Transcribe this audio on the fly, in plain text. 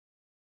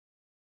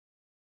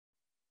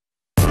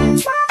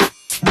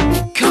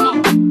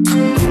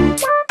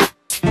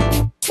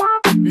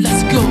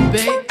go,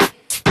 babe.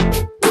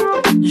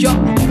 Yo,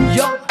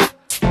 yo.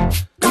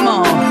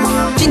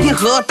 今天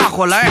和大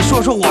伙来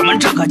说说我们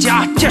这个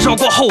家，介绍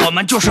过后我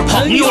们就是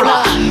朋友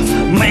了。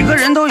每个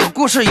人都有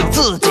故事，有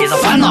自己的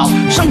烦恼，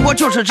生活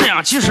就是这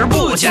样，其实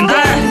不简单。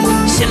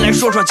先来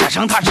说说贾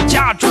成，他是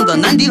家中的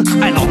男丁，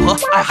爱老婆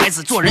爱孩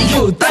子，做人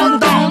有担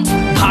当。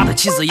他的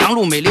妻子杨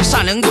璐美丽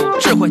善良有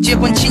智慧，结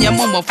婚7年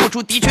默默付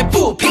出的确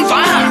不平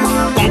凡。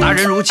广大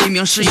人如其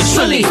名，事业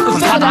顺利很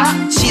发达，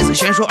妻子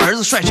贤淑，儿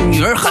子帅气，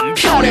女儿很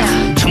漂亮。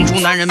成熟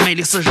男人魅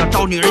力四射，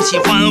招女人喜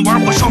欢，玩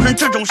火烧身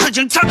这种事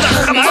情真的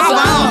很麻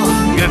烦。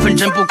缘分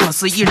真不可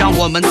思议，让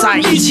我们在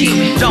一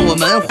起，让我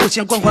们互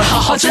相关怀，好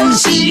好珍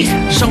惜。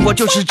生活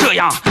就是这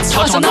样，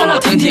吵吵闹闹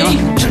停停，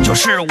这就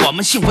是我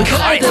们幸福可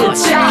爱的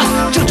家，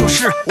这就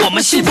是我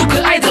们幸福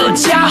可爱的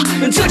家，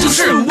这就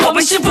是我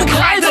们幸福可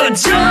爱的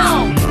家。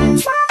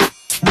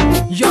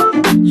Yo,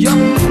 yo,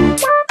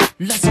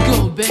 let's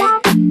go, babe.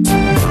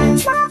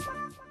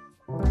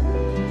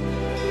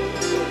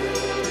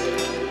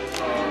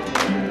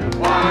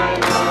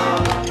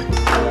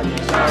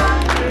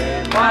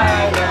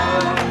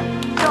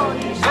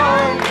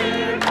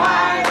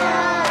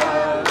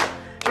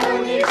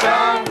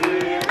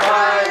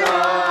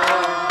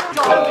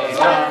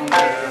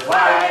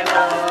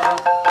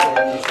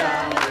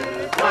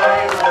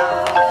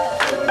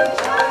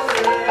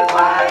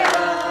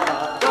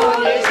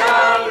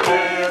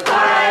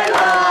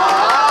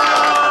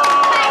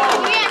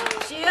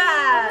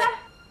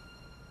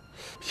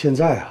 现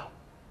在啊，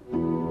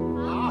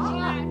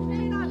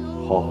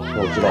好，那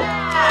我知道了。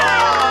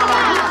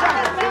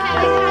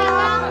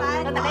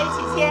来，大家一起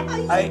切，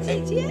哎，一起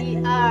切。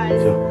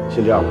行，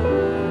先这样吧。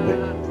哎，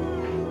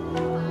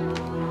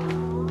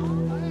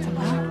怎么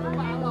了？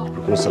不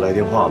是公司来电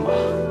话吗？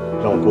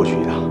让我过去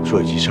一趟，说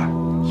有急事儿。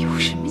有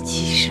什么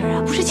急事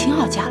啊？不是请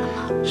好假了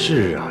吗？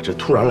是啊，这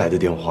突然来的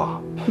电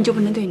话，你就不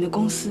能对你的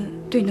公司、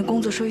对你的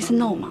工作说一次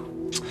no 吗？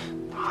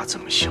那怎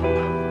么行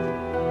呢？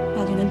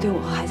那就能对我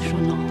和孩子说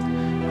no。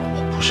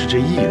不是这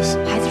意思。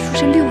孩子出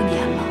生6年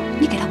了，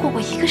你给他过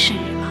过1个生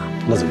日吗？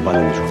那怎么办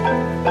呢？你说，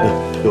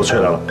又催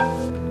来了。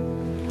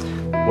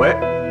喂，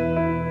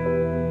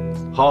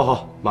好，好，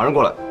好，马上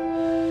过来。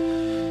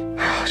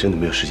哎呀，真的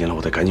没有时间了，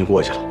我得赶紧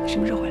过去了。什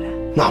么时候回来？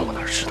那我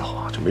哪知道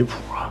啊，这没谱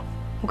啊。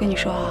我跟你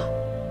说啊，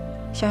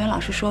小袁老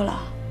师说了，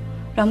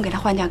让我们给他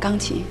换架钢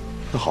琴。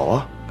那好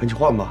啊，赶紧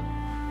换吧。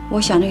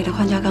我想着给他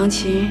换架钢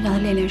琴，让他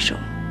练练手，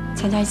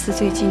参加一次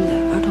最近的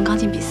儿童钢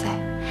琴比赛。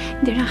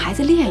你得让孩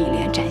子练一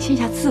练，展现一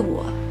下自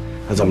我。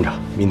那这么着，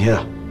明天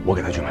啊，我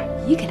给他去买。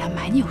你给他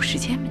买，你有时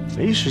间吗？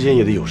没时间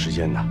也得有时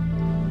间的。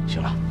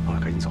行了，那我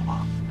赶紧走吧。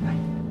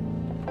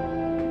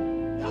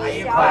来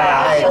一块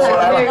啊！哎，过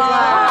来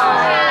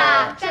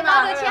了。蛋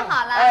糕都切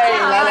好了。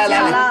哎，来。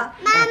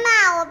妈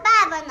妈，我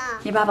爸爸呢？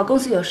你爸爸公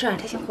司有事，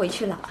他先回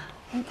去了。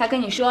他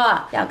跟你说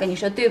要跟你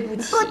说对不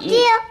起。我爹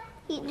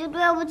已经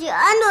对不起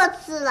N 多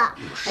次了。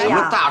什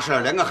么大事，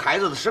连个孩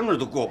子的生日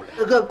都过不了。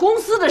这个公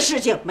司的事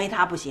情没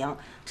他不行，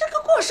这个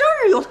过生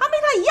日有他没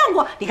他一样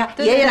过。你看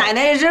爷爷奶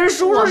奶、人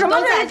叔叔什么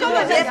的，来，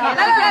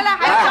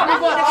还有小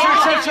朋友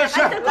是，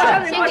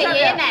先给爷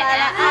爷奶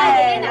奶，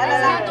哎，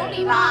来，懂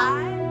礼貌。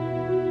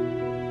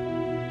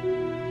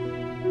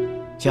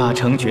贾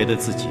成觉得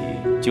自己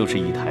就是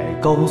一台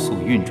高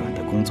速运转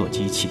的工作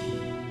机器，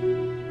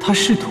他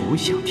试图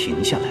想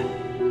停下来，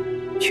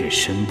却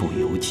身不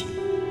由己。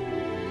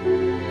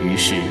于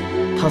是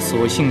他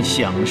索性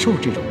享受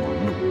这种忙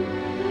碌，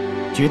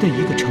觉得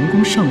一个成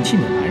功上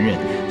进的男人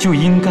就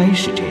应该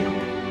是这样的。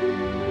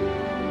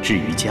至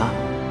于家，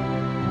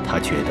他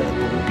觉得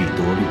不必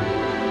多虑，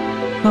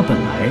那本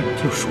来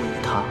就属于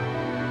他，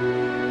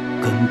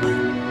根本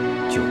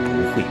就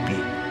不会变。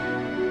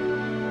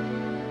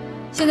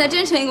现在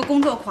真成一个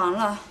工作狂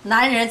了。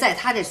男人在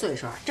他这岁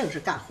数正是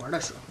干活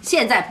的时候，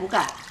现在不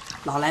干，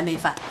老来没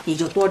饭，你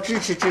就多支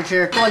持，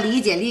多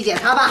理解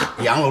他吧。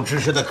杨璐支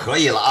持的可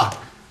以了啊！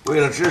为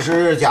了支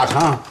持贾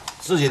成，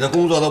自己的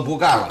工作都不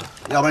干了，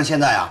要不然现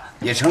在啊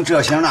也成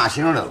这星那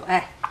星的了。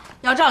哎，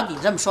要照你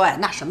这么说呀，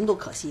那什么都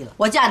可惜了。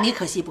我嫁你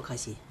可惜不可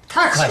惜？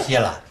太可惜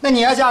了。那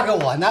你要嫁给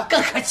我呢？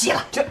更可惜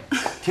了。这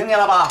听见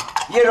了吧？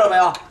噎着没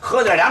有？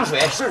喝点凉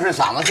水顺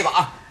嗓子去吧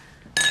啊！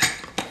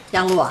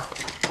杨璐啊，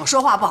我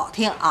说话不好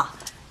听啊，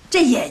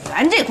这演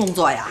员这工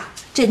作呀，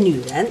这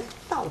女人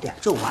到点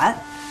就完，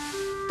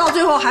到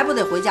最后还不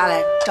得回家来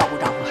照顾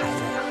孩子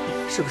呀？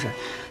是不是？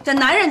这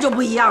男人就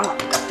不一样了，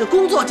这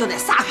工作就得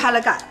撒开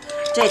了干，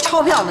这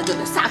钞票呢就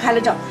得撒开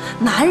了挣。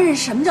男人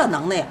什么叫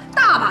能耐呀？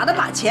大把的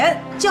把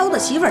钱交到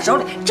媳妇手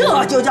里，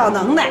这就叫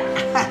能耐。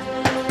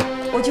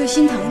我就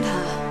心疼他，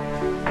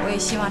我也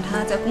希望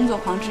他在工作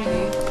狂之余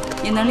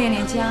也能练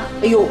练家。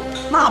哎呦，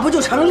那不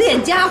就成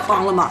恋家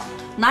狂了吗？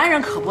男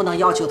人可不能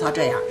要求他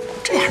这样，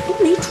这样多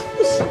没出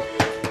息。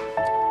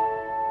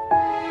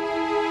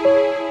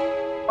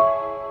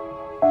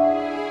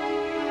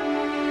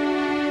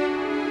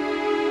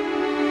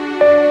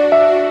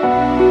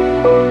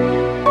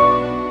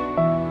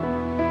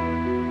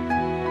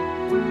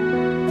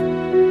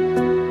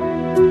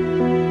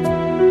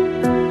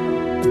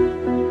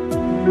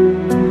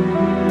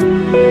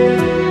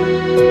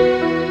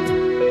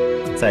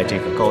在这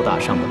个高大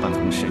上的办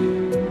公室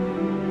里，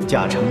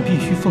贾成必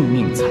须奉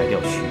命裁掉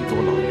许多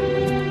老员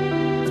工，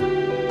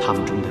他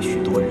们中的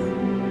许多人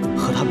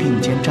和他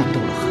并肩战斗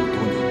了很多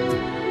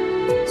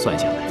年，算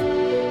下来，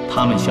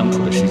他们相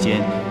处的时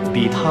间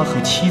比他和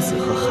妻子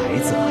和孩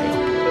子还要多。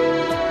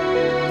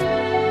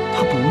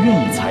他不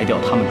愿意裁掉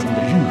他们中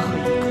的任何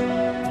一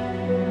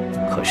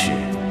个，可是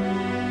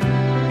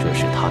这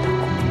是他的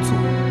工作，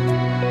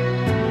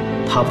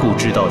他不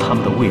知道他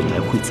们的未来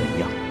会怎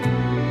样，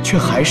却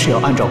还是要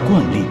按照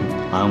惯例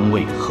安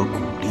慰和鼓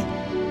励，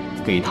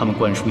给他们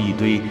灌输一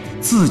堆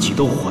自己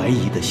都怀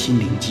疑的心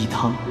灵鸡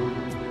汤。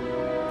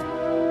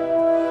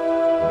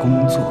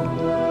工作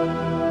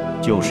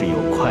就是有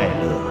快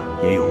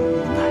乐，也有无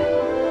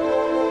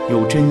奈，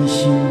有真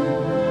心，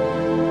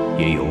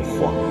也有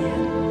谎言。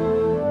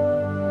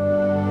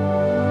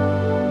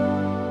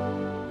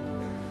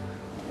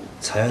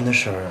裁员的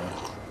事儿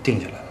定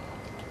下来了。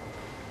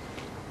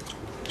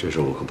这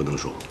事我可不能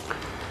说。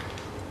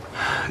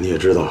你也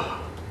知道，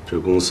这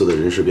个公司的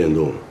人事变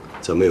动，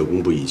在没有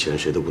公布以前，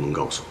谁都不能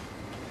告诉我。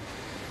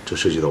这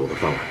涉及到我的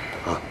饭碗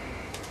啊。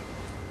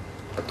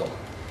我懂，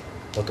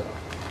我懂。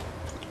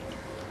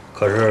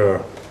可是，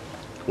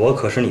我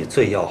可是你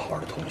最要好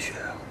的同学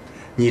啊！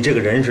你这个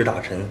人事大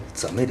臣，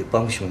怎么也得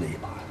帮兄弟一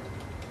把。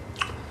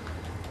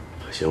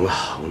行了，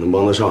我能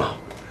帮得上，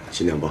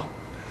尽量帮。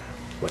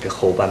我这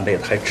后半辈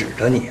子还指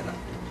着你呢。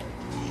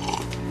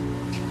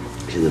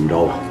先这么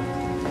着吧。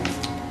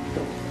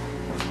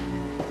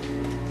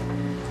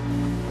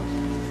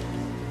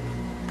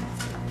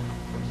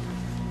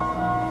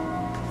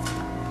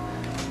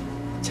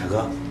贾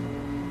哥，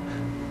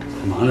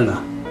我忙着呢。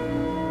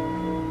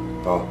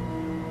啊，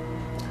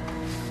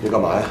你干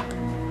嘛呀？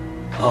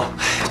哦，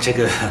这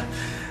个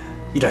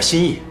一点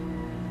心意。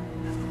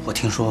我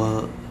听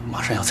说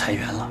马上要裁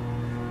员了，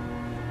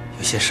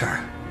有些事儿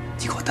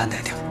你给我担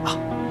待点啊。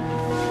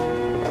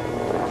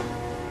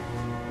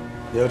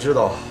你要知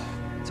道，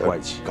在外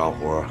企干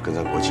活跟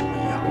咱国企不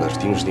一样，那是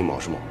丁是丁，卯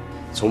是卯，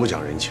从不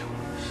讲人情。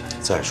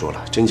再说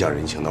了，真讲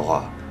人情的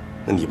话，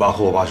那你爸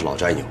和我爸是老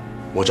战友，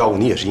我照顾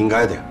你也是应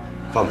该的呀，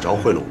犯不着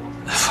贿赂我。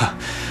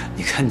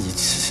你看你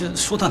这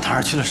说到哪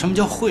儿去了？什么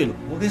叫贿赂？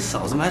我给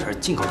嫂子买点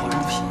进口化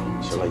妆品。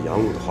行了，杨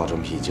璐的化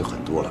妆品已经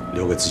很多了，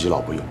留给自己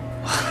老婆用。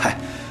嗨，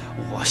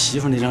我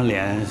媳妇那张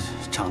脸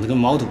长得跟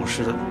毛肚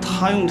似的，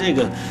她用这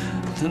个，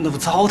那不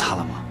糟蹋了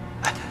吗？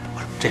哎，我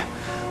说这样，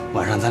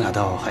晚上咱俩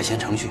到海鲜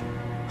城去，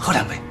喝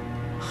2杯，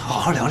好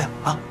好聊聊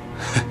啊。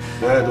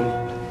哎，东，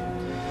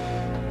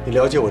你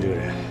了解我这个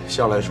人，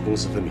向来是公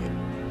私分明。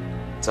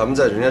咱们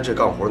在人家这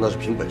干活，那是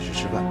凭本事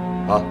吃饭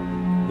啊。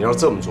你要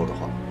这么做的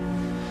话，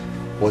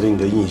我对你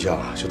的印象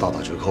就大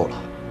打折扣了。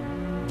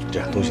这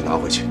样，东西拿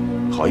回去，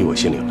好意我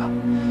心领了。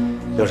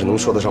要是能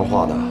说得上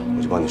话呢，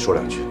我就帮你说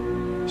2句，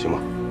行吗？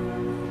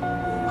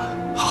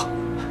好，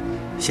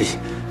谢谢。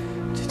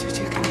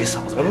这给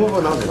嫂子。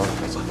不，拿走。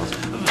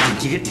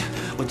你给，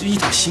我就一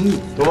点心意。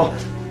走吧。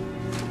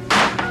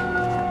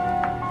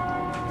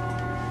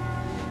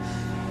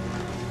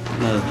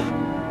那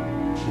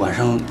晚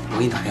上我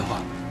给你打电话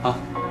啊。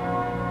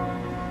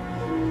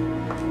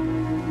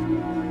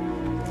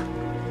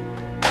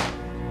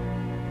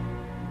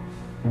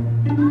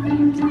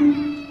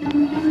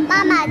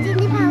妈妈，今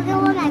天爸爸给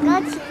我买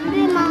钢琴，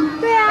对吗？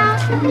对啊。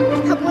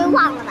他不会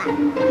忘了吧？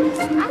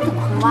他怎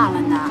么会忘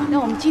了呢？那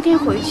我们今天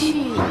回去，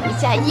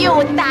一架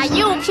又大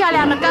又漂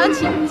亮的钢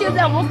琴就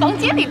在我们房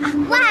间里了。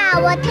哇，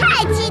我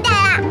太期待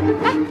了！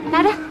来，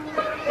拿着，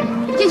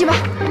进去吧。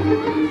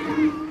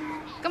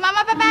跟妈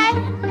妈拜拜。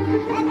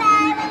拜拜，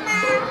妈妈。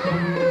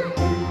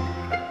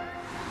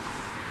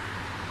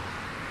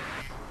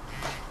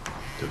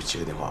对不起，接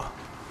个电话啊。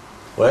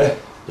喂，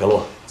杨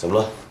璐，怎么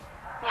了？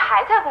你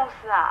还在公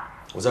司啊？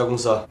我在公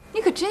司啊。你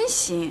可真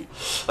行。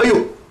哎呦，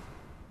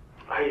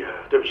哎呀，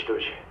对不起，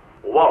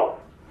我忘了，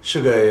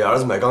是给儿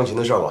子买钢琴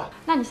的事儿吧？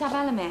那你下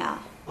班了没啊？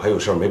我还有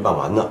事儿没办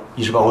完呢，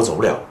一时半会儿走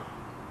不了，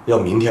要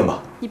明天吧。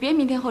你别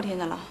明天后天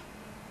的了，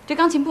这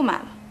钢琴不买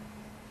了。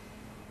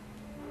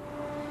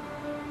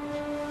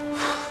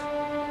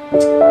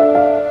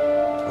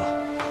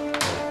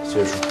接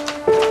着说。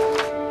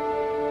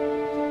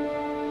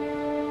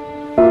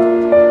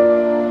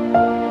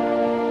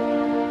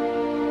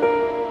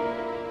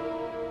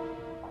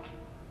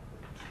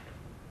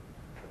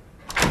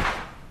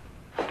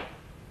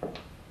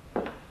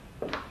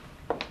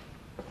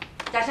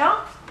贾成，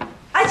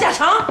哎，贾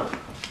成，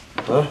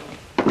嗯，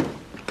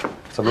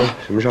怎么了？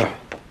什么事儿？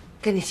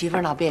跟你媳妇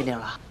闹别扭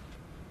了？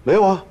没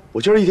有啊，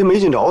我今儿一天没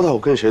见着她，我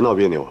跟谁闹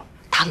别扭啊？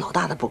她老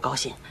大的不高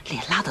兴，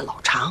脸拉得老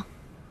长。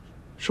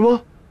是吗？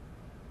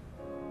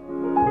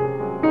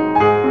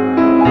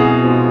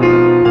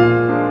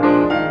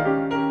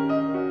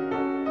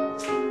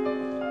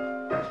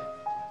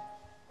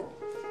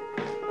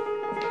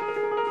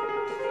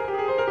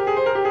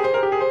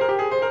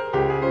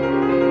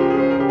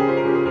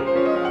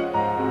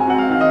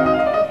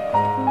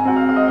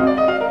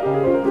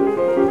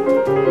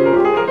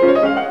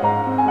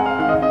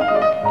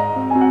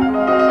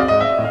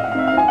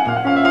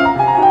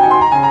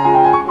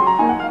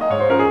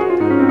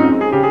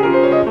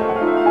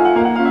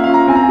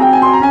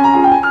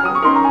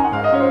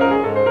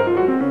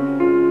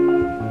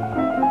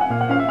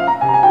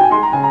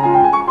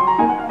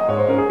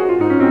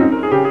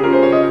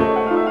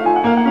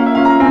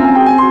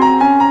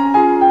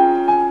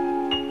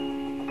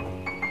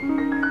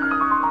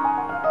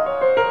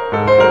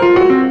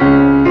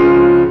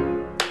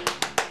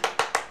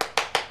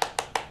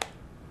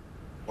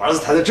我儿子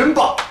弹得真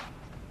棒。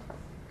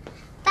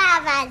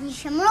爸爸，你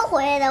什么时候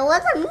回来的？我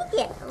怎么一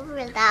点都不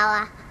知道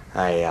啊？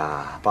哎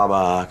呀，爸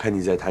爸看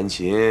你在弹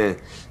琴，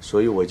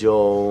所以我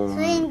就……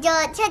所以你就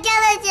悄悄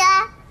的去？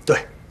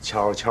对，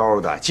悄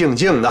悄的，静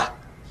静的。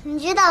你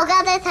知道我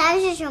刚才弹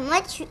的是什么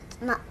曲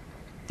子吗？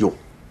哟，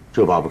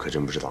这爸爸可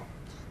真不知道。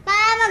妈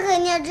妈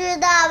肯定知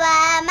道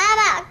吧？妈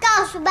妈，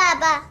告诉爸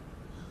爸。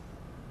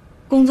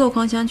工作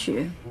狂想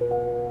曲。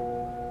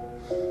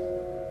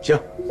行，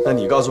那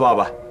你告诉爸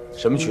爸，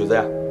什么曲子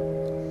呀？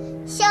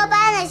肖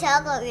邦的小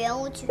狗圆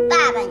舞曲。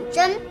爸爸，你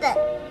真笨。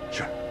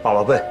是，爸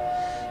爸笨。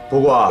不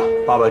过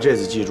爸爸这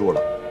次记住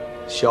了，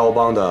肖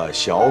邦的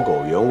小狗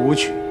圆舞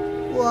曲。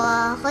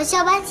我和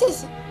肖邦谢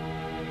谢。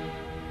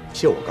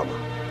谢我干嘛？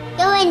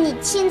因为你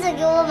亲自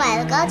给我买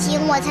了钢琴，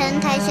我才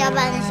能弹肖邦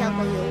的小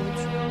狗圆舞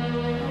曲。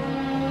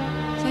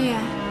小远，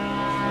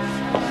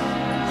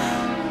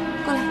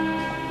过来，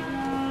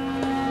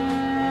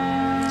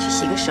去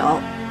洗个手，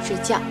睡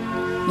觉。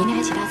明天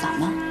还起大早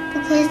呢。不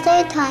可以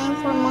再弹一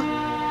会儿吗？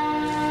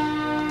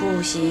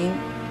不行。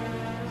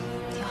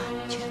听话，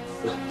去。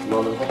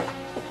忙得快，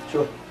去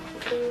吧。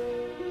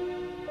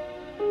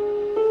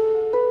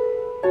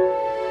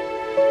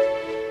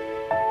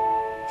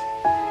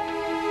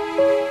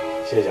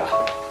谢谢啊，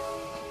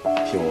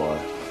替我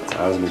在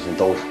儿子面前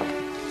兜着。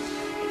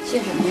谢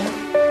什么呀？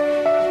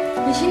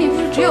你心里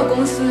不是只有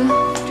公司，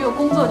只有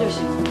工作就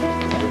行了？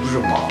这不是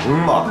忙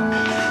吗？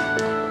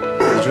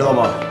你知道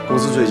吗？公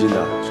司最近呢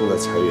正在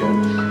裁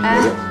员。哎，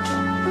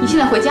你现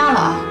在回家了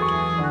啊？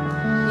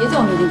别在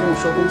我面前跟我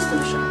说公司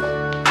的事儿。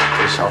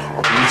我想好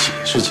好跟你解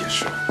释解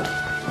释。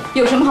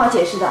有什么好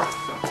解释的？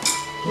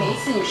每一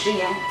次你食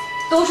言，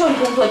都说是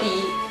工作第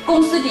一，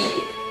公司第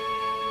一。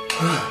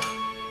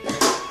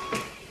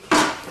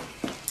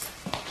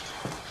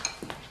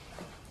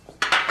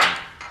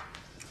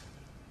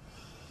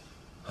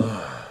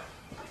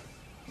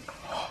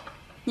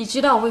你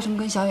知道我为什么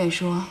跟小远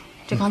说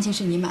这钢琴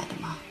是你买的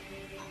吗？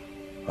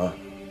啊？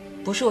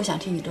不是我想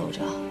替你兜着，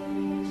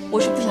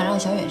我是不想让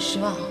小远失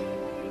望。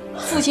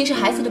父亲是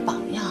孩子的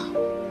榜样，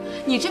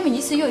你这么一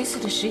次又一次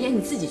的食言，你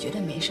自己觉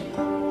得没什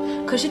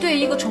么，可是对于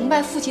一个崇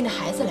拜父亲的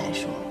孩子来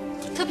说，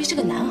特别是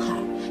个男孩，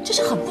这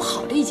是很不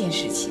好的一件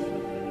事情。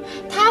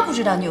他不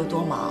知道你有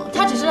多忙，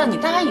他只知道你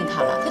答应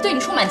他了，他对你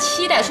充满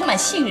期待，充满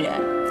信任。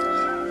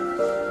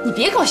你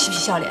别给我嬉皮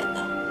笑脸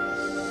的。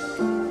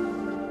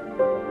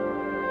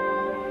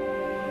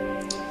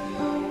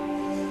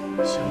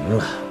行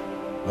了，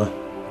啊。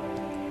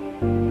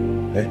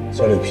哎，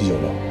家里有啤酒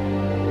吗？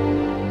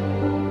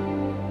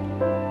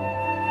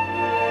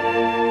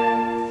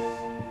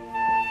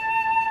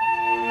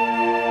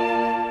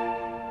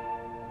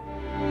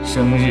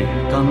生日、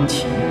钢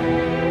琴，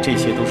这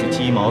些都是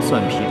鸡毛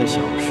蒜皮的小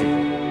事，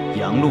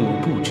杨璐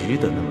不值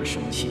得那么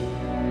生气。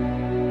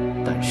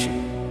但是，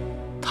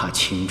他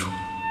清楚，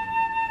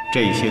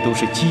这些都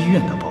是积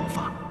怨的爆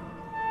发。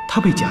他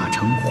被贾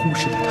成忽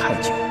视得太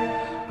久，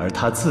而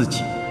他自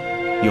己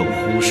又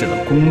忽视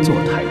了工作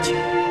太久。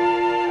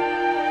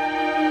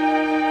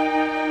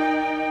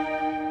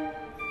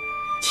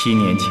7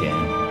年前，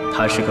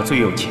她是个最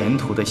有前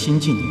途的新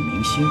晋女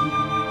明星，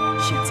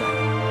现在，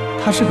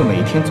她是个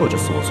每天做着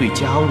琐碎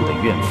家务的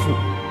怨妇。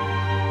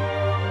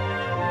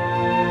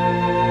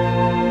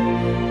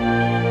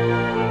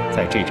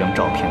在这张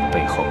照片的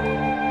背后，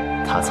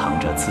她藏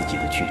着自己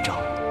的剧照，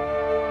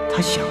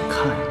她想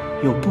看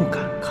又不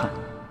敢看。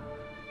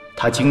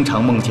她经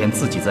常梦见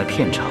自己在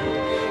片场，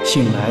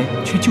醒来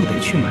却就得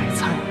去买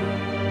菜。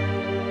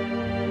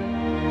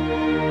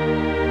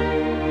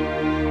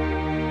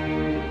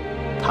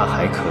她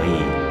还可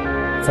以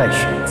再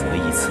选择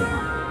一次吗？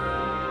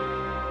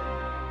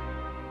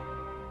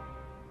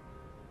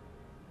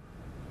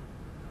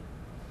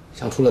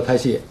想出来拍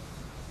戏，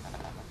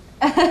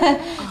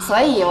所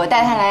以我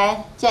带他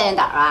来见见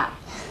胆儿啊。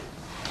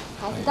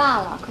孩子大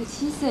了，快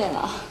7岁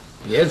了。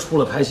别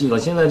出来拍戏了，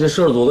现在这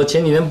摄制组和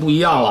前几年不一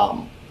样了，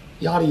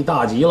压力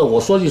大极了。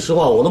我说句实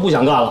话，我都不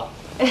想干了。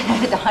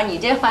等会儿你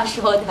这话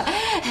说的，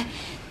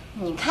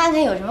你看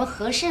看有什么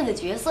合适的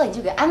角色，你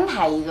就给安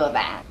排一个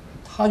呗。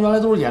他原来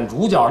都是演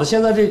主角的，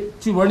现在这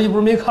剧本你不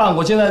是没看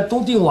过，现在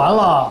都定完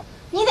了。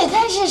你得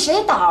看是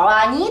谁导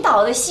啊，你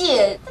导的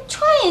戏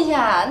串一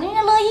下，人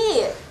家乐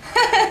意。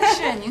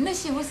是您的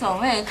戏无所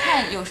谓，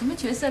看有什么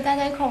角色大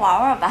家一块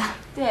玩玩吧。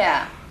对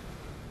呀。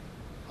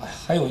哎，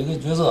还有一个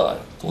角色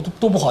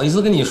都不好意思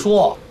跟你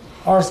说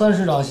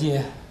，23场戏，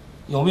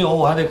有没有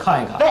我还得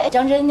看一看。对，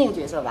张真那个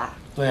角色吧。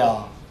对呀。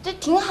这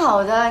挺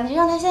好的，你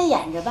让他先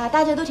演着吧，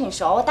大家都挺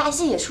熟，大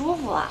戏也舒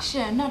服啊。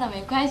是，那倒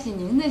没关系，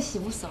您的戏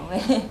无所谓。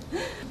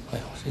哎呦，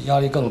这压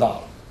力更大了。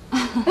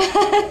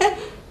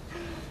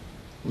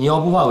你要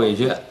不怕委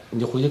屈，你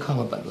就回去看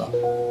看本子。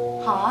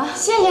好啊，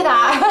谢谢胆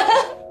儿。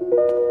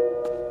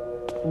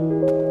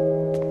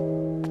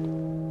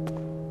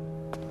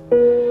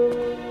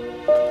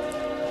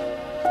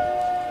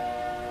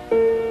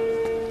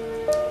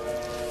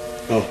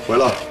哦，回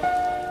来。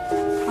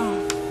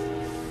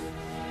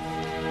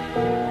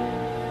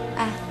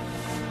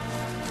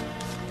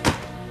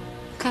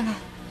看看。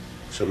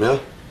什么呀？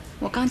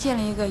我刚见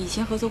了一个以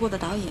前合作过的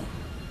导演，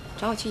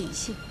找我去演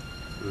戏。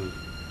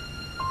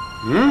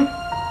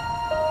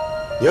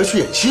你要去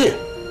演戏？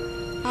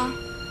啊？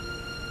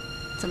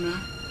怎么了？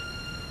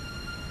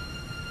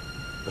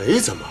没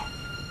怎么。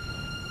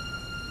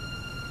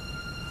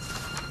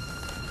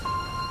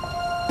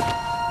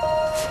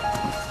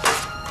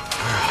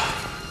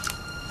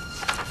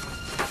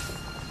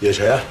演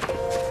谁啊？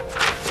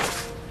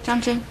张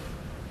真。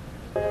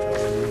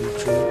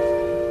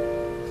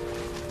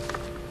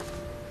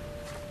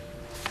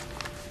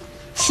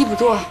戏不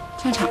多，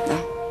串场的。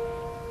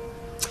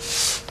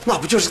那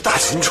不就是大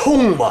群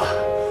众吗？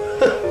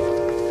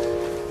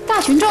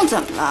大群众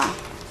怎么了？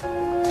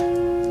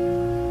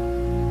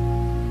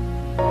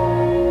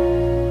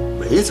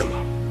没怎么。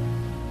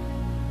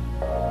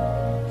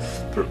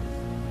不是，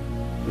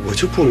我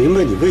就不明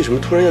白你为什么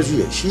突然要去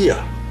演戏呀？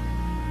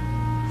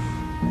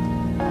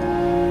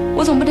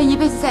我总不能一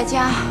辈子在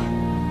家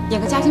演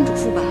个家庭主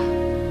妇吧？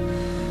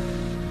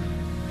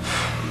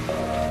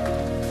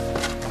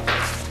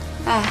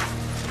哎，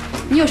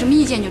你有什么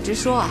意见就直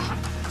说啊。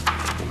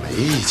我没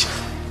意见。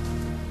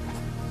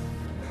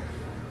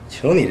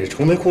瞧你这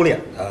愁眉苦脸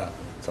的，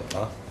怎么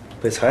了？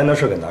被裁员的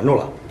事给难住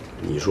了？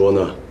你说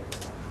呢？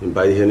你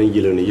白天那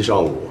议论了一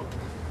上午，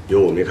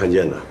有我没看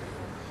见的？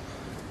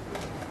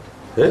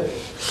哎，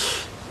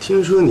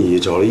听说你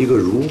找了一个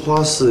如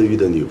花似玉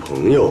的女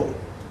朋友，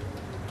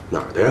哪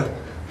儿的呀？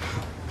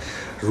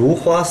如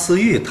花似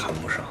玉谈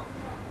不上，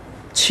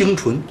清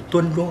纯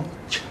端庄。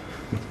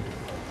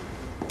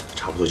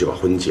差不多就把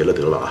婚结了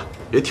得了啊！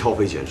别挑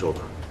肥拣瘦的，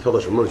挑到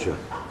什么时候去？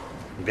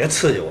你别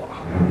刺激我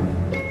啊！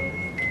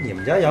你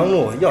们家杨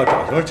璐要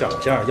长相长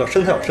相，要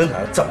身材有身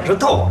材，怎么着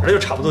到我这就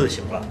差不多就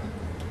行了。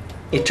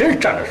你真是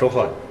站着说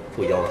话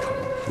不腰疼。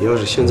你要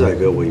是现在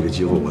给我一个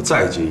机会，我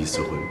再结一次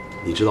婚，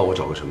你知道我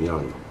找个什么样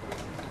的吗？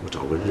我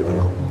找个日本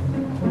老婆，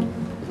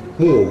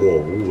默默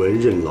无闻，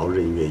任劳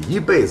任怨，一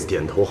辈子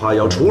点头哈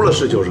腰，除了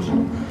是就是好。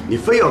你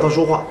非要他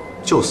说话，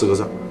就4个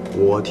字：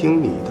我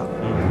听你的。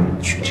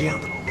娶这样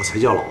的老婆才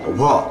叫老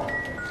婆。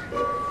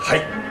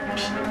嗨，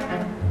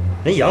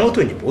人杨璐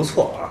对你不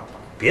错啊，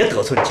别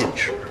得寸进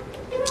尺。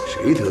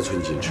谁得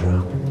寸进尺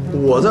啊？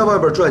我在外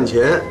边赚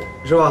钱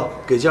是吧？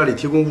给家里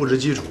提供物质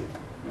基础，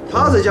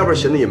他在家边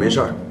闲的也没事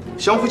儿，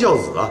相夫教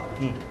子啊。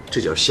这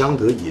叫相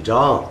得益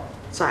彰。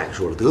再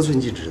说了，得寸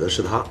进尺的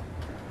是他。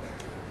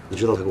你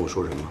知道他跟我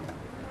说什么？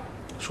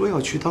说要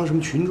去当什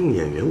么群众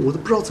演员，我都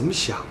不知道怎么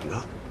想的。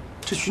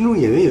这群众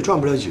演员也赚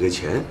不了几个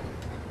钱，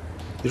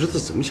你说他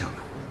怎么想的？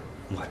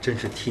我真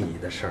是替你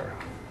的事儿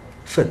啊，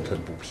愤愤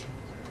不平。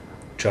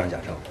这样，贾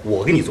成，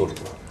我给你做主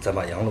了，咱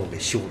把杨璐给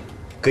休了，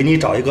给你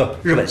找一个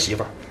日本媳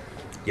妇儿，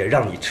也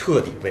让你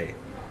彻底为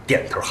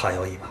点头哈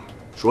腰一把。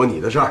说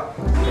你的事儿。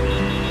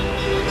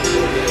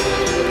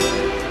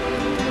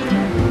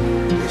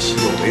这戏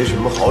又没什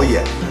么好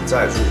演的，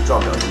再说也赚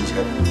不了什么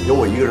钱，由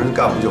我一个人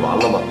干不就完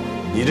了吗？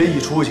你这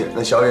一出去，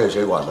那小演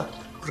谁管呢？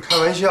不是开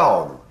玩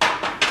笑呢吗？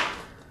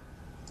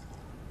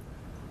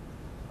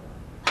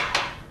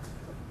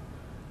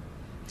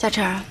嘉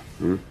诚，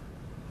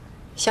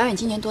小远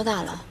今年多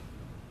大了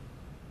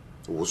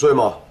？5岁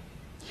吗？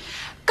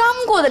刚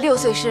过的6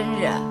岁生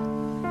日。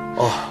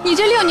哦，你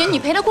这6年你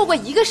陪他过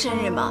1个生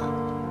日吗？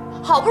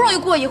好不容易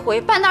过一回，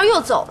半道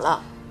又走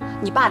了。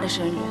你爸的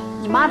生日，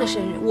你妈的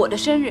生日，我的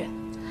生日，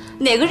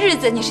哪个日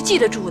子你是记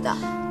得住的？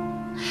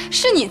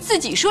是你自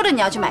己说的你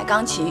要去买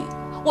钢琴，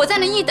我在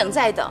那一等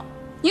再等，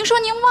您说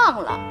您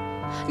忘了，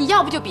你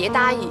要不就别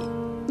答应。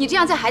你这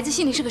样在孩子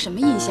心里是个什么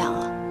印象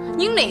啊？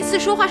您哪次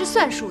说话是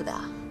算数的？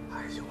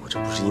这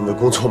不是因为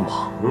工作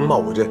忙吗？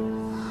我这……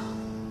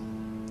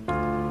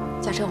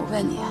嘉诚，我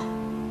问你，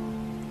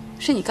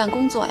是你干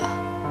工作呀，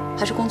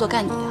还是工作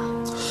干你呀？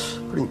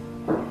不是你……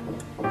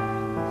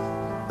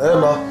哎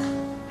妈，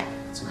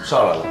怎么上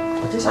来了？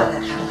我这小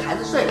点看孩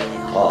子睡了没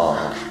有？哦，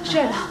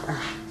睡了。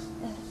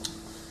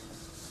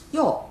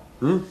哟，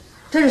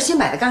这是新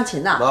买的钢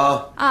琴呐？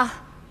妈啊，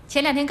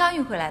前2天刚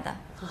运回来的。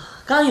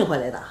刚运回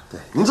来的。对，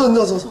您坐，您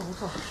坐，坐。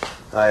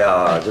哎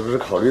呀，这不是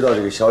考虑到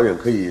这个小远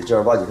可以正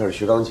儿八经开始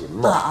学钢琴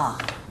吗？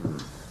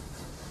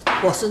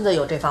我孙子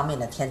有这方面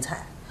的天才，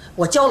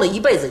我教了一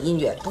辈子音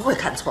乐，不会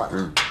看错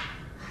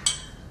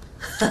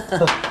的。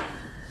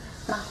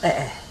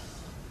哎，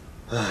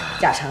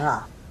嘉诚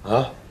啊，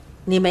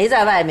你没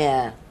在外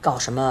面搞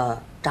什么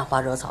沾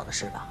花惹草的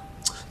事吧？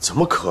怎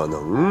么可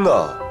能呢？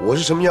我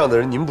是什么样的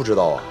人，您不知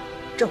道啊？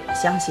这我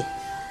相信，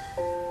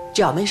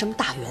只要没什么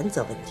大原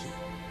则问题，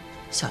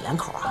小两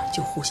口啊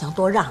就互相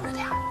多让着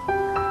点儿。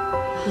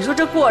你说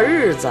这过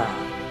日子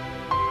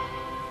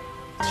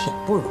挺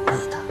不容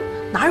易的，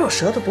哪有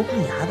舌头不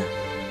碰牙的？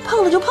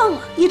碰了就碰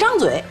了，一张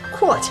嘴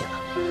阔气了。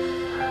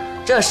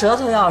这舌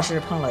头要是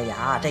碰了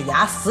牙，这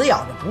牙死咬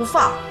着不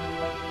放，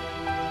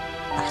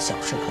那小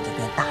事可就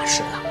变大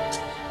事了。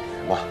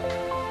妈，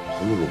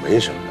红露露没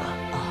什么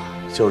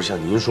就是像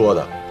您说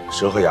的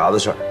舌和牙的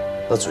事儿，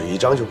那嘴一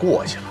张就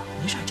过去了。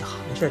没事就好，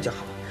没事就好。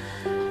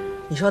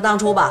你说当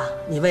初吧，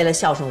你为了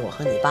孝顺我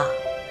和你爸，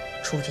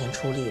出钱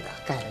出力的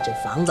盖了这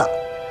房子，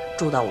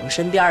住到我们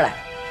身边来，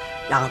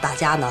然后大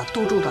家呢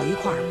都住到一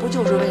块儿，不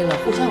就是为了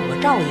互相有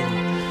个照应吗？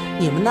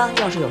你们呢，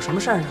要是有什么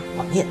事儿呢，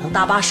我们也能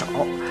搭把手。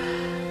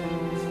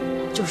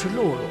就是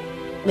露露，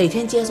每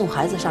天接送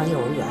孩子上幼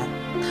儿园，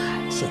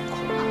太辛苦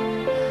了。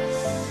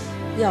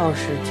要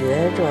是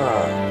觉着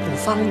不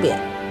方便，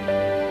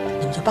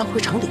你们就搬回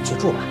城里去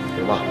住吧。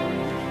行吧，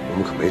我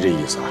们可没这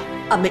意思啊。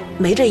啊，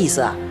没这意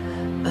思啊，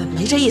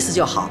没这意思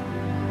就好。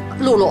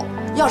露露，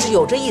要是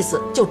有这意思，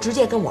就直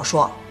接跟我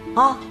说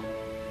啊。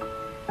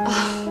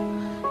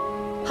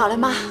好了，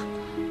妈，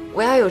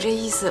我要有这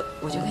意思，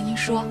我就跟您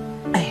说。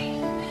哎，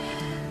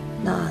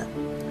那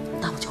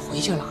我就回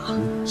去了啊。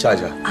下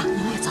去啊，你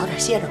们也早点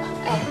歇着吧。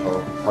哎，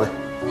哦，好嘞，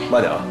慢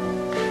点啊。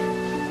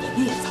你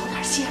们也早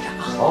点歇着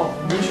啊。好，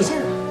您去歇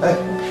着。哎。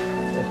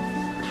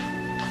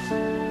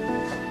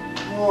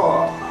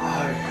哇，哎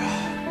呀，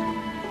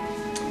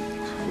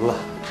疼了。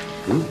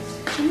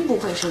真不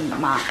愧是你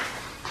妈，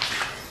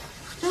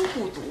真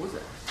护犊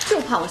子，就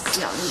怕我死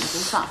咬着你不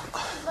放。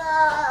爸爸，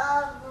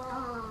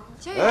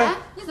小远，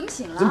你怎么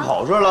醒了？怎么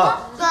跑出来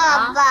了？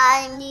爸爸，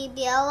你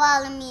别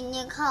忘了明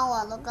天看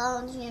我的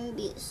钢琴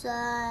比赛。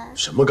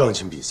什么钢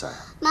琴比赛？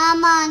妈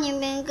妈，你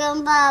没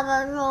跟爸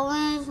爸说为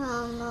什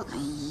么？哎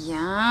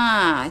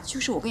呀，就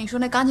是我跟你说，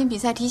那钢琴比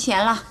赛提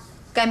前了，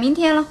改明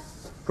天了。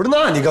不是，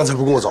那你刚才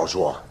不跟我早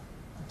说？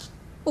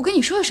我跟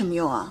你说有什么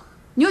用啊？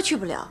你又去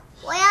不了。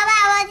我要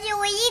爸爸去，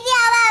我一定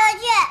要爸爸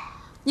去。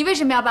你为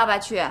什么要爸爸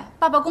去？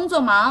爸爸工作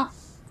忙。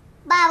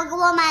爸爸给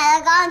我买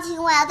了钢琴，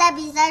我要在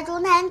比赛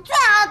中弹最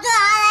好最好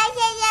的，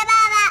谢谢爸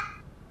爸。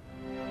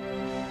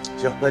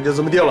行，那就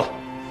这么定了。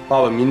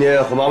爸爸明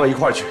天和妈妈一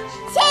块儿去。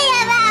谢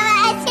谢爸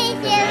爸，谢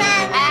谢爸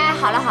爸。哎，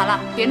好了好了，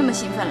别那么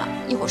兴奋了，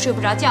一会儿睡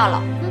不着觉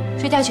了。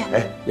睡觉去。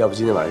哎，要不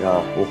今天晚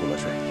上我哄他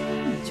睡？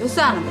你就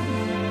算了吧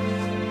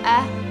你。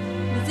哎，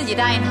你自己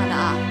答应他的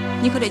啊，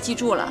你可得记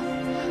住了，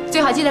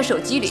最好记在手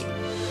机里。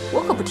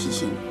我可不提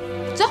醒你。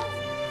走。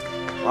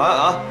晚安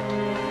啊。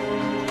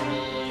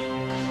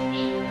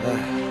哎。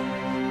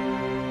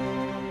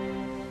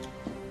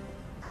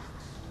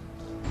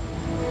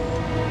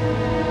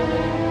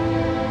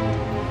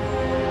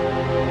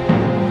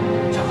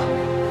小哥，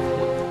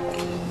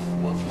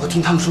我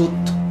听他们说，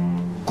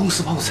公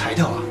司把我裁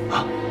掉了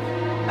啊！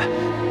哎，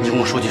你跟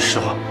我说句实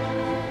话。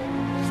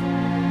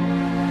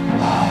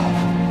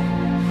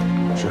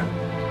是，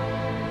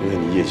因为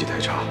你业绩太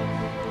差，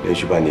连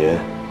续半年，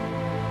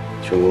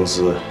全公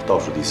司倒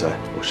数第3，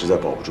我实在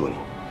保不住你，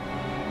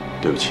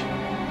对不起。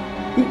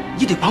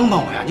你得帮帮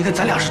我呀！你看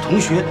咱俩是同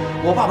学，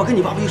我爸爸跟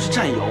你爸爸又是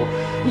战友，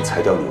你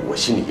裁掉你，我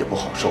心里也不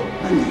好受。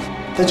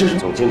但这是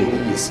总经理的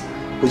意思，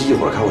估计一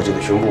会儿开会就得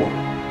宣布了。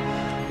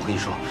我跟你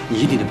说，你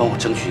一定得帮我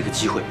争取一个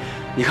机会。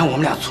你看我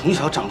们俩从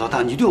小长到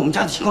大，你对我们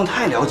家的情况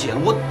太了解了，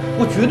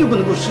我绝对不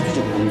能够失去这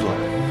个工作呀！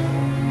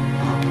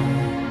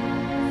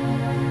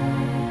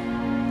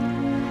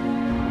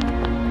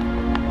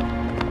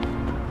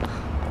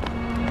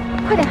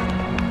快点！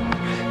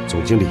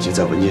总经理已经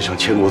在文件上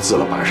签过字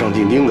了，板上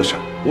钉钉的事，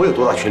我有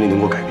多大权力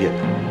能够改变的？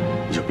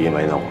你就别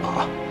为难我了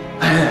啊！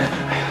哎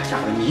呀，贾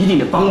哥，你一定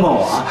得帮帮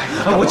我啊！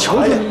我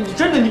求求你，你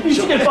真的，你必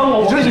须得帮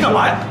我！这是干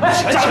嘛呀？哎，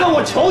贾哥，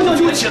我求求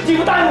你，你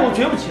不答应我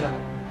绝不起来！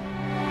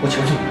我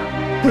求求你了！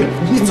不是，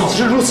你早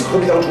知如此，何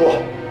必当初？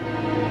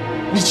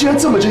你既然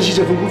这么珍惜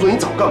这份工作，你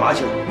早干嘛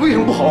去了？为什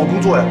么不好好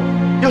工作呀？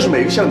要是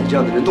每个像你这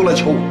样的人都来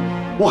求我，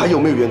我还有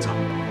没有原则？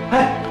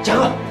哎，贾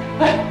哥，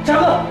哎，贾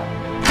哥。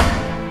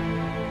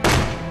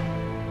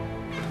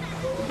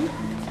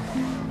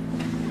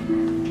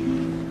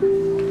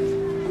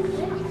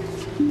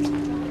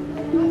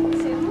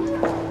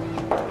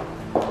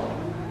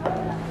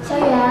小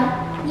远，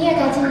你也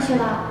该进去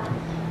了。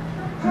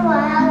可我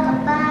还要等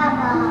爸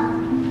爸。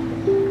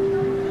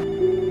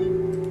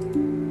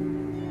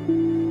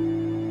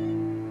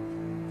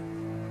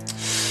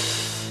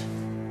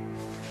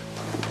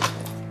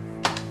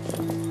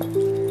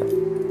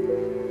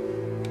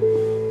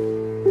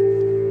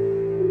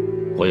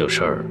我有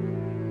事儿，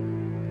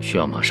需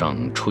要马上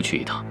出去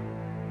一趟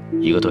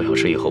，1个多小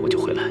时以后我就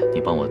回来，你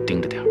帮我盯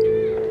着点儿。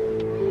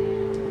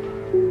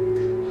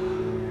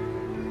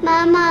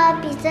妈妈，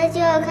比赛就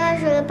要开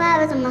始了，爸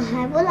爸怎么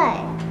还不来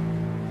呀？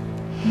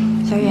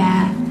小远，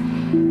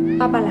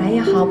爸爸来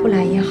也好，不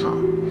来也好，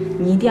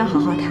你一定要好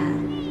好弹，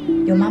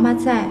有妈妈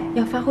在，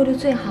要发挥的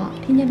最好，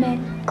听见没？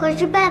可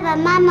是爸爸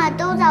妈妈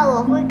都在，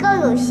我会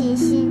更有信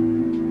心。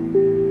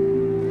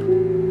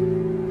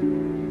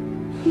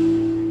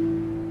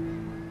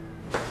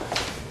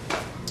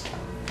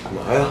干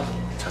嘛呀？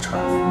小陈，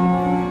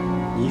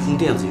你一封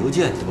电子邮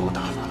件你就把我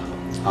打发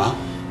了啊？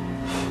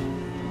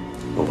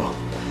宝宝，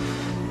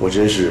我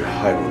真是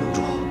爱莫能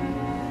助，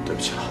对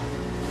不起了。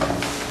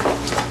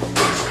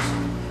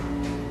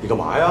你干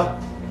嘛呀？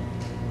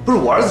不是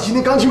我儿子今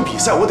天钢琴比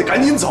赛，我得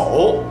赶紧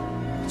走。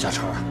嘉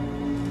诚，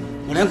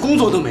我连工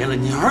作都没了，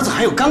你儿子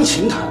还有钢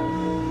琴弹，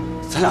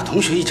咱俩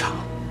同学一场，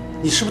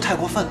你是不是太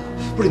过分了？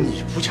不是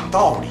你不讲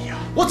道理呀！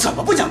我怎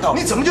么不讲道理？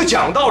你怎么就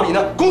讲道理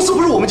呢？公司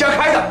不是我们家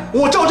开的，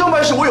我照章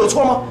办事，我有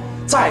错吗？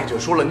再者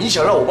说了，你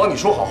想让我帮你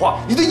说好话，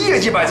你的业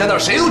绩摆在那儿，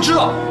谁都知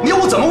道。你要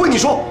我怎么为你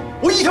说？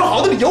我一条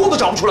好的理由我都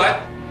找不出来。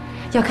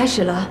要开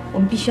始了，我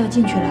们必须要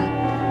进去了。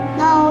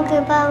那我给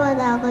爸爸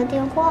打个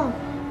电话吧。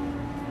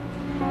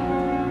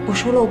我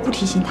说了，我不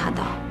提醒他的。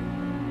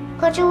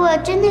可是我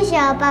真的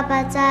想要爸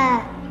爸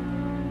在。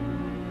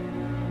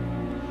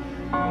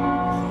老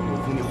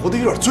公，你活得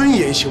有点尊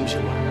严行不行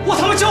啊？我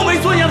他妈就没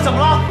尊严了，怎么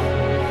了？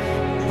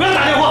不要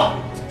打电话！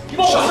你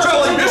把我耍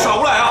我，你别耍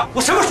过来啊！我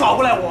什么耍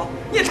过来我？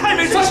你也太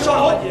没人情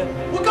了！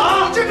我告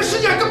诉你，这个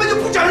世界根本就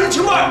不讲人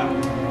情味儿，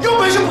有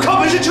本事不靠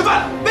本事吃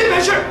饭，没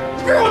本事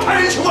你别给我谈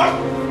人情味儿！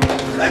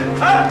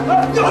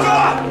你要干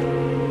嘛？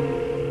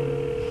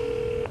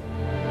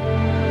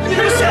你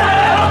这谁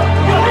啊？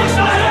你为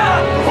啥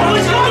呀？我们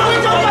行不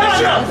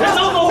行？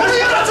走！我是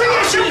有点尊严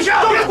行不行？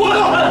滚！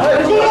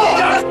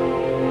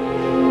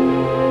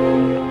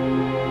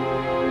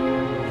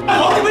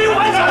好，你没有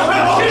完讲，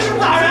凭什么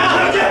打人啊？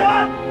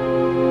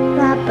爸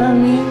爸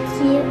没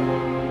接。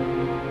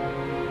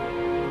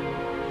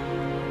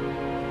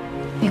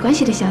没关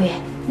系的，小远，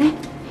来，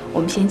我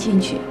们先进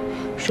去，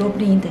说不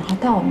定等他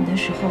到我们的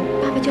时候，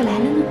爸爸就来了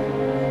呢，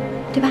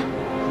对吧？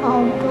好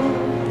吧。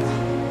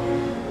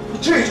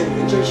这种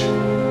人真是，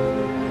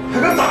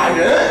还敢打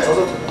人！走，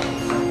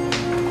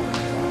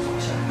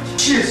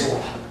气死我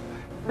了！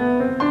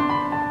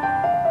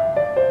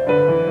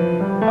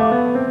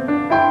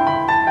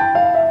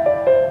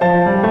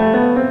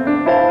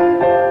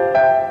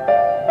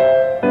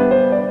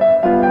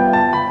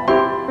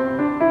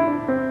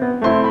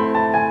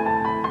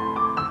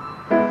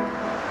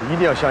你一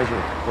定要相信我，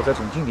我在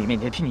总经理面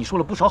前替你说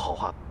了不少好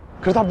话，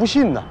可是他不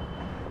信呢。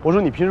我说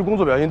你平时工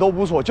作表现都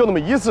不错，就那么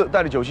一次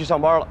带着酒气上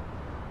班了，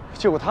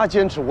结果他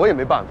坚持，我也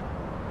没办法。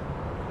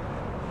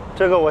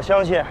这个我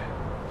相信。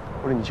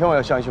我说你千万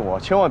要相信我，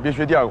千万别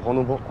学第二个黄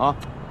东风啊！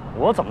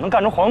我怎么能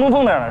干出黄东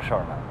风那样的事儿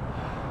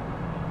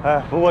来？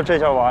哎，不过这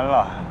下完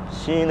了，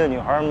心仪的女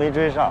孩没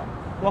追上，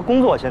他妈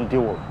工作先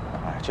丢了。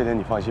哎，这点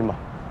你放心吧，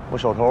我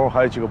手头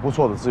还有几个不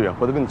错的资源，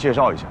回头跟你介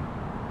绍一下。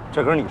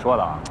这可是你说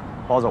的啊，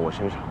包在我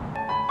身上。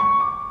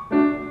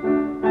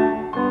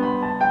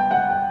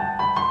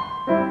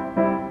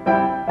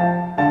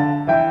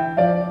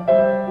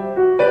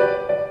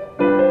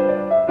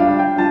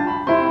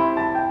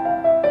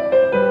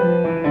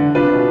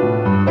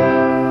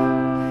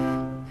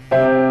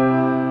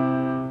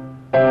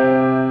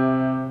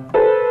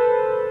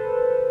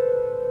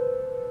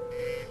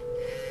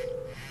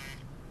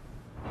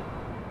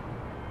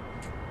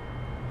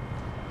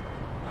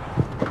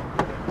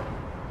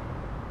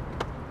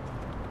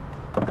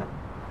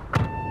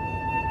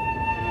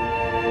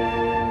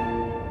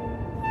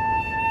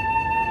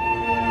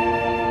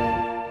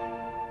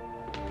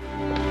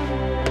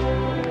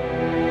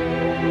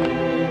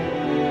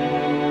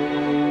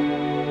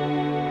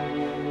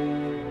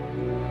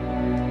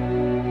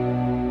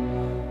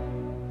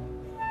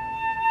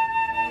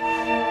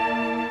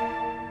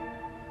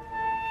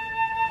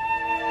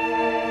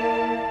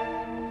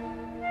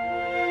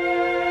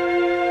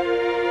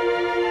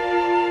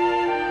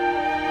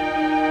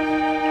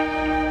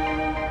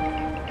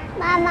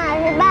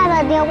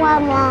电话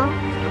吗？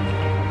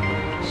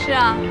是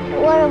啊。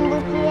为什么不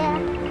接？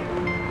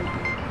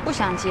不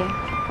想接。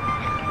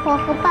我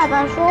和爸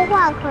爸说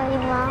话可以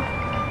吗？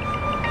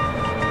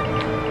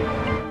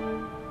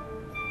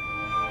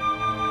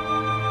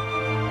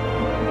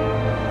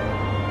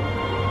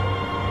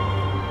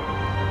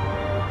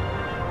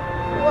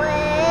喂，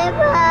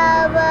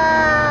爸爸。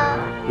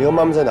你和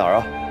妈妈在哪儿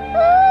啊？我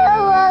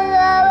和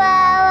爸爸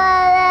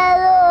在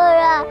路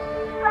上。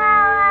爸爸，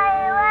你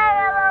为什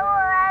么不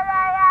来参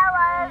加我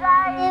的钢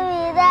琴比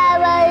赛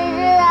吗？你知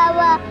道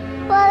吗？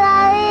我弹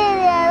一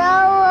点都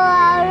不好，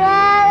真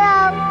的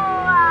不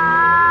好。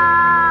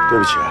对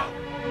不起啊。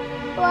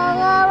我和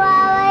爸爸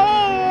一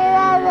直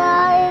在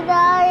等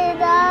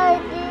你，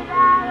其他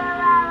的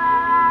爸爸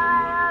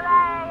都开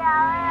始想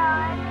为我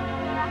们庆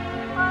祝了。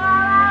我和妈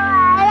妈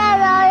还在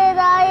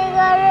等你，可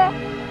是。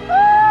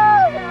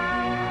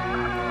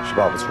是爸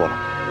爸错了。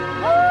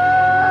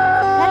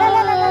来，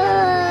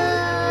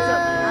怎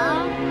么了？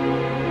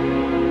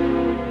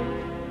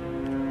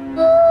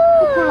不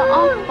哭了啊，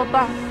宝贝儿。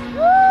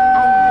哎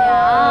呀，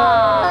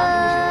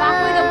你是发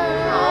挥的不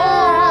好。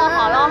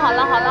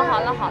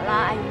好了，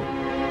哎呀。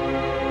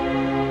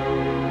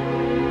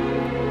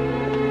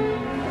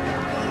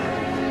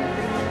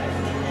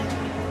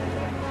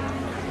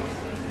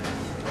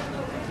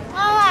妈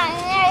妈，你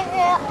也吃。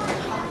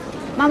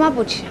妈妈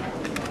不吃，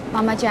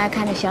妈妈就爱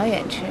看着小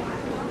远吃。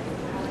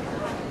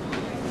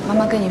妈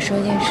妈跟你说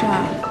一件事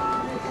儿，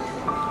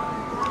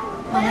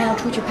妈妈要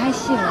出去拍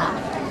戏了，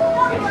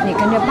你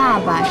跟着爸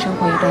爸生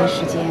活一段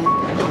时间，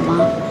好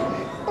吗？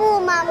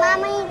不嘛，妈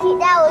妈一起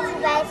带我去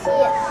拍戏。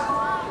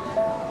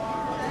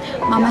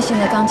妈妈现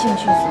在刚进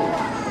剧组，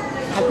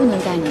还不能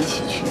带你一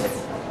起去。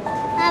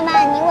妈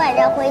妈，你晚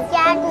上回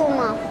家住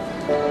吗？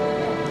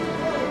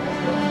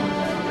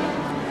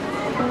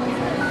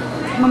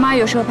妈妈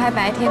有时候拍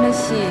白天的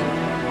戏，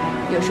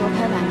有时候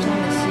拍晚上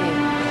的戏，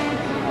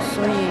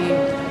所以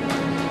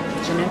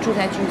只能住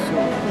在剧组，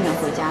不能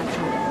回家住。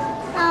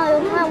那我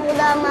就看不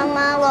到妈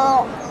妈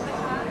喽。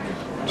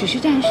只是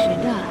暂时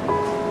的，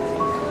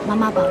妈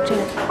妈保证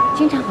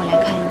经常回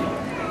来看你。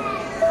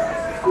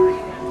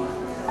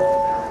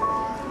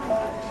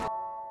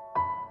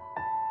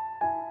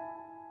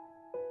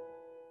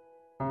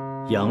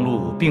杨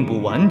璐并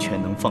不完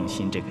全能放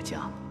心这个家，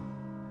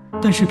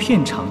但是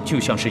片场就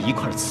像是一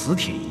块磁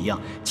铁一样，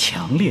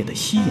强烈地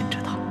吸引着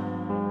她。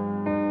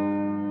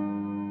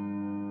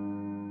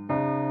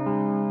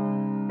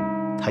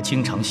她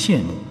经常羡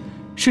慕，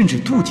甚至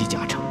妒忌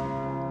贾成。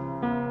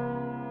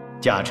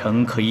贾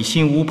成可以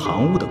心无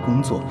旁骛地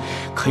工作，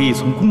可以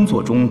从工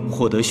作中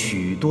获得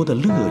许多的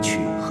乐趣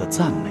和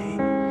赞美。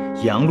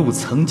杨璐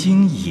曾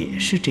经也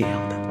是这样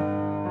的。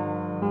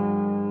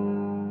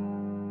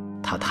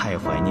她太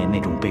怀念那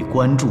种被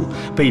关注、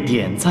被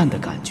点赞的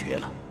感觉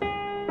了。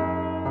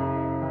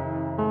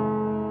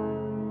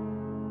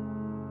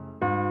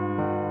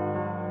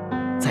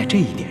在这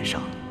一点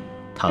上，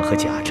她和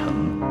贾成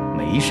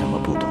没什么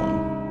不同。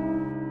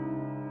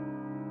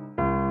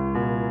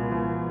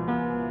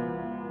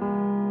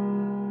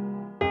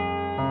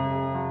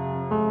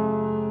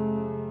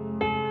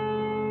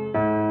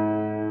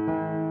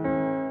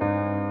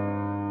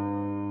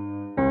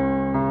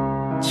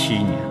7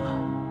年了，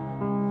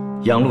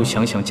杨璐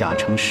想想贾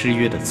成失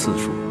约的次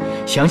数，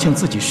想想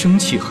自己生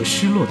气和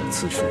失落的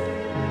次数，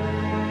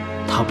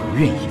她不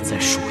愿意再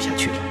数下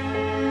去了。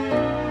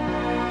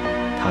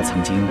她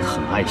曾经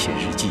很爱写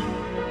日记，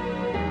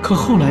可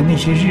后来那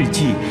些日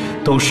记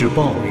都是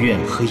抱怨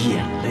和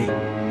眼泪。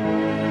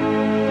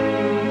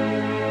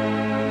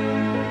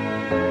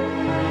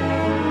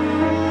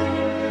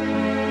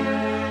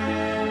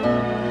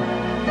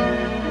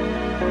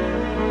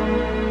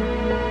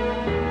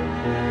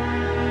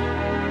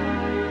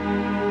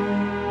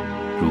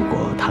如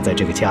果她在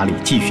这个家里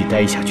继续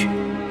待下去，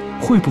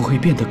会不会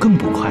变得更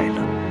不快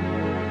乐？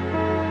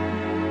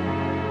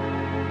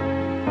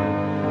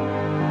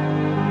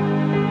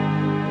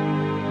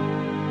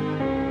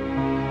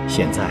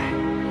现在，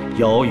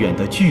遥远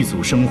的剧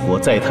组生活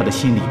在她的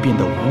心里变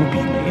得无比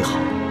美好。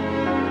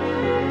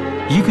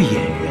一个演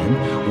员，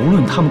无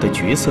论他们的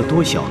角色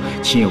多小，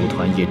亲友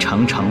团也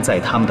常常在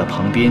他们的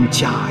旁边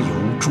加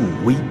油助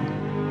威。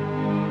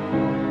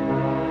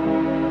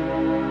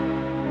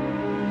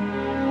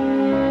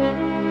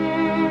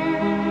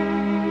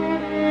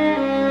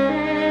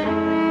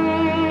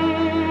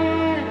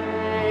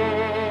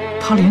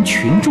他连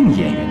群众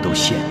演员都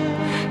羡慕，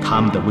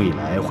他们的未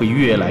来会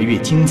越来越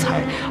精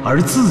彩，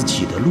而自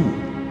己的路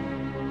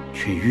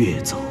却越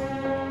走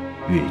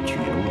越绝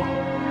望。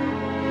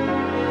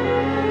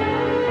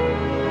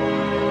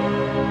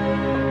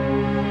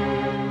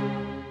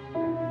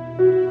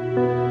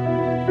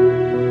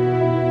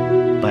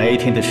白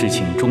天的事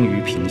情终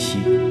于平息，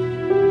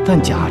但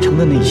贾成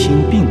的内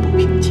心并不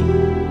平静。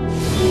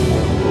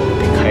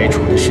被开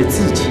除的是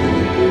自己，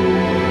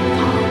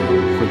他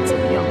会怎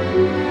么样？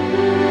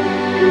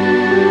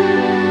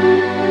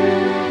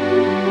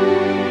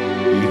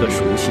一个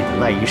熟悉的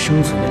赖以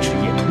生存的职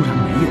业突然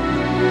没有了，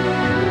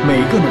每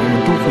个男人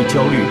都会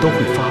焦虑，都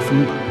会发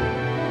疯吧。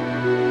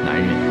男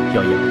人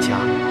要养家，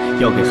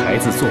要给孩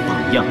子做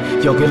榜样，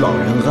要给老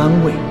人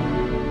安慰，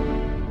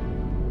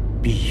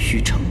必须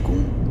成功，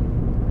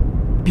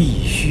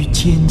必须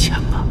坚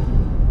强啊！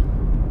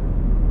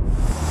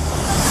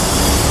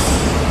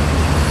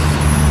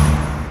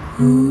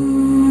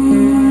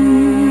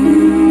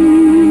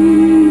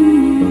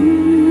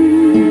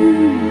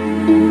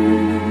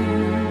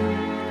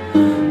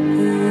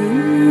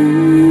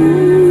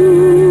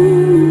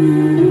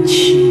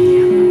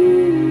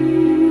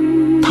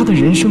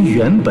人生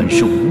原本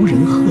是无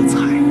人喝彩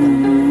的，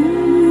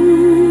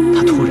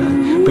他突然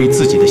被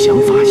自己的想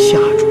法吓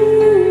住。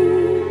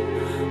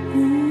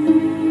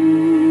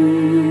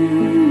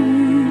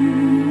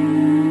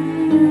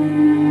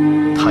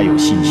他有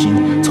信心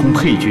从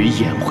配角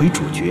演回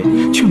主角，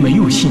却没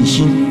有信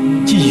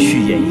心继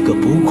续演一个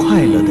不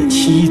快乐的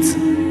妻子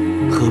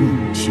和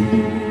母亲。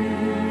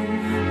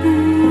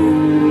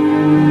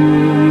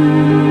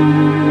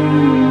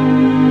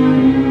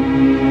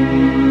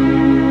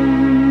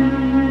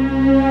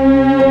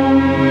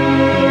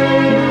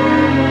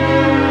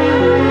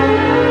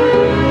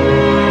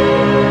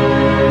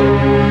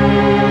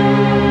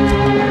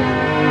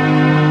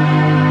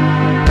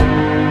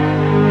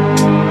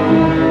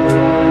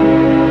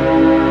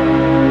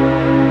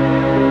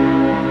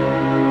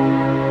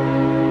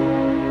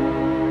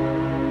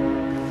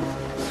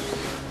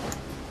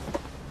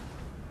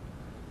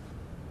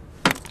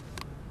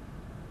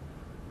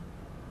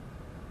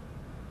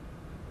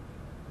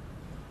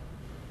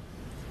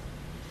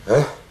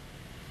哎，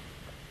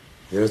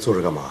你这坐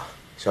着干嘛？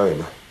小雨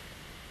呢？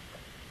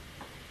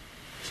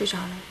睡着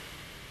了。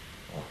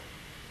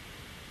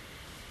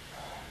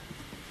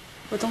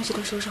我东西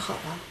都收拾好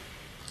了。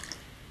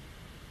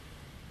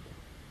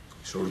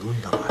收拾东西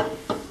干嘛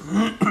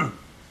呀？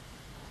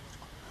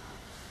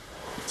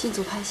进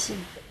组拍戏。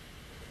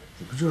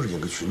你不就是演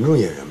个群众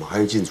演员吗？还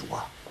用进组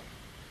啊？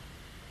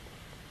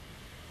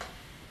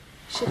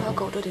是条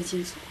狗都得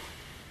进组。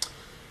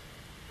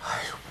哎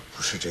呦，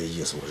不是这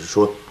意思，我是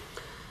说，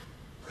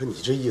不是你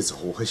这意思，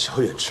我和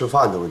小远吃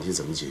饭的问题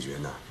怎么解决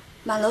呢？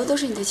满楼都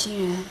是你的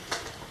亲人，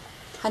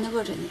还能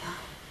饿着你啊？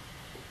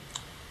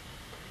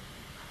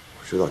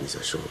我知道你在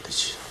生我的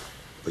气，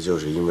不就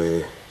是因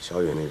为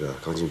小远那个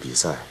钢琴比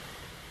赛，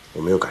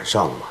我没有赶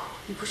上吗？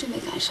你不是没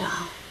赶上，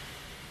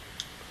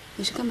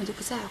你是根本就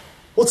不在乎。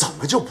我怎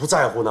么就不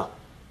在乎呢？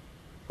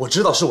我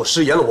知道是我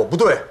失言了，我不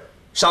对，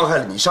伤害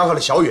了你，伤害了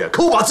小远，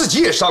可我把自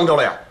己也伤着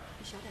了呀。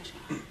你小点声。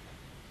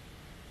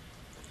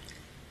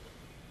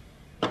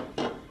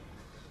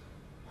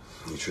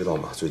你知道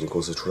吗？最近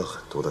公司出了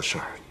很多的事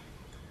儿，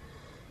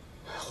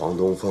黄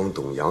东风、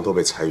董阳都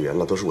被裁员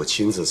了，都是我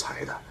亲自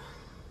裁的。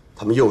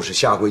他们又是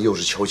下跪又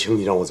是求情，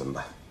你让我怎么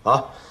办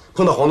啊？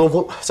碰到黄东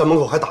风在门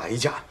口还打一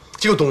架，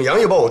结果董阳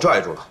又把我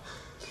拽住了。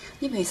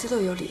你每次都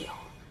有理由，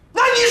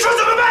那你说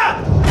怎么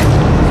办？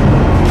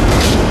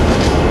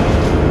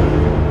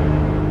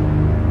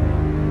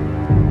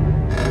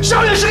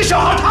小远是个小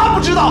孩，他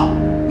不知道；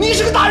你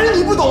是个大人，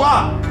你不懂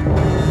啊。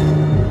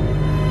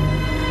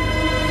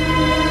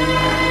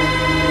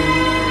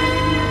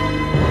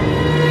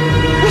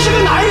你是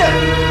个男人，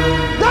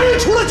男人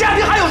除了家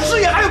庭还有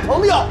事业，还有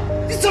朋友，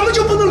你怎么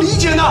就不能理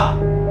解呢？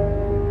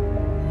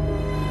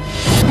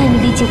那你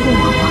理解过我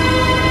吗？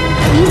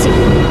理解过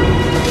吗？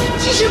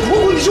辛辛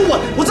苦苦，你说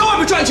我在外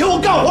面赚钱，我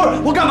干活，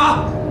我干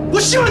嘛？我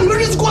希望你们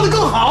日子过得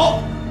更好，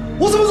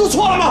我怎么做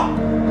错了吗？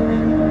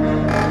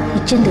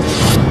你真的错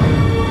了，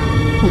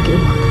你给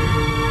我的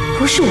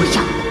不是我要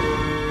的。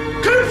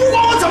可是不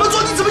管我怎么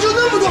做，你怎么就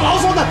那么多牢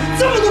骚呢？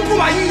这么多不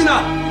满意呢？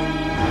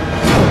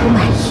我不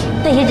满意，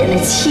但也忍了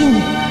7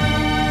年，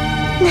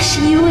那是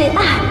因为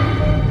爱，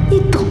你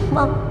懂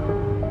吗？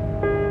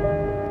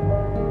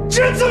既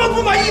然这么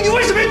不满意，你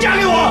为什么要嫁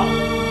给我？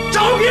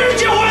找个别人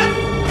结婚？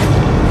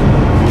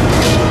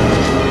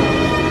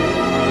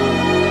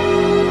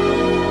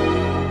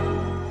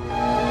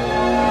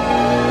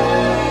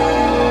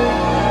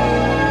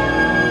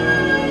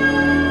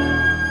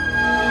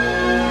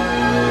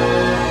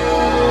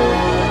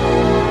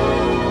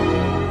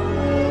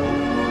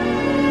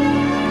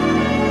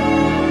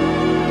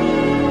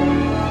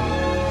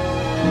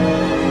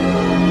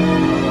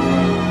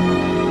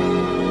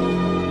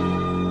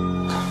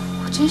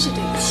真是对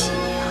不起你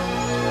啊！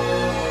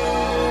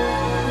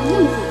我那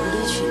么会无理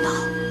取闹，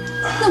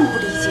那么不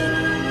理解你。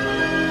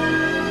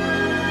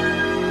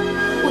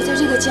我在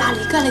这个家里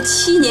干了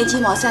7年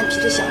鸡毛蒜皮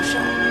的小事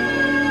儿，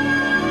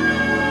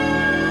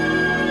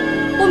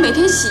我每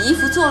天洗衣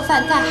服、做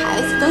饭、带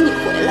孩子，等你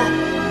回来。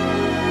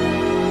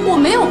我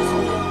没有朋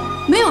友，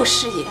没有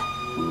事业，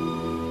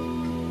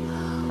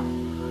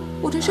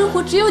我的生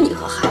活只有你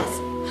和孩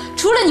子，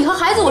除了你和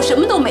孩子，我什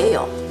么都没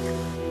有。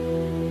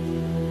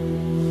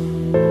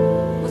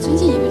曾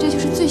经以为这就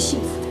是最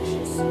幸福的日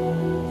子，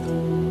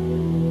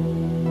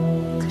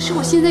可是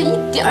我现在一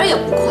点儿也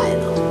不快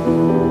乐。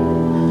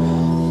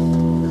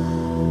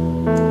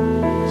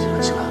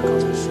行了，刚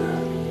才是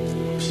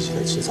脾气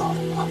太急躁了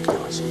啊，别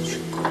往心里去，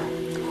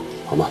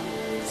好吗？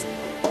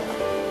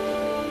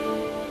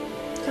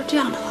要这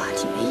样的话，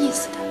挺没意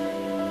思的。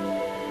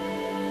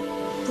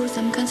不如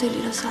咱们干脆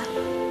离了算了。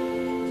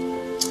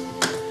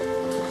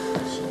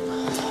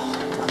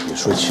别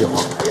说气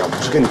话，哎呀，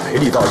不是跟你赔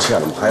礼道歉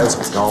了吗？还要怎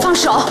么着？放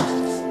手！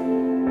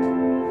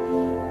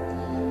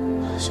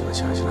行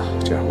了，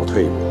这样我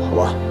退一步，好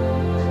吧？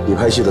你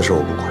拍戏的事我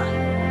不管，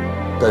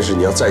但是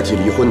你要再提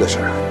离婚的事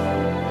儿，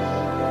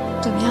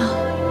怎么样？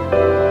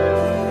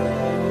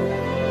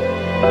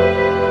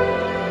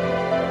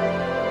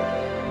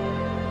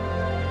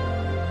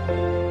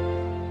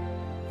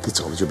你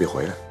走了就别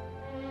回来。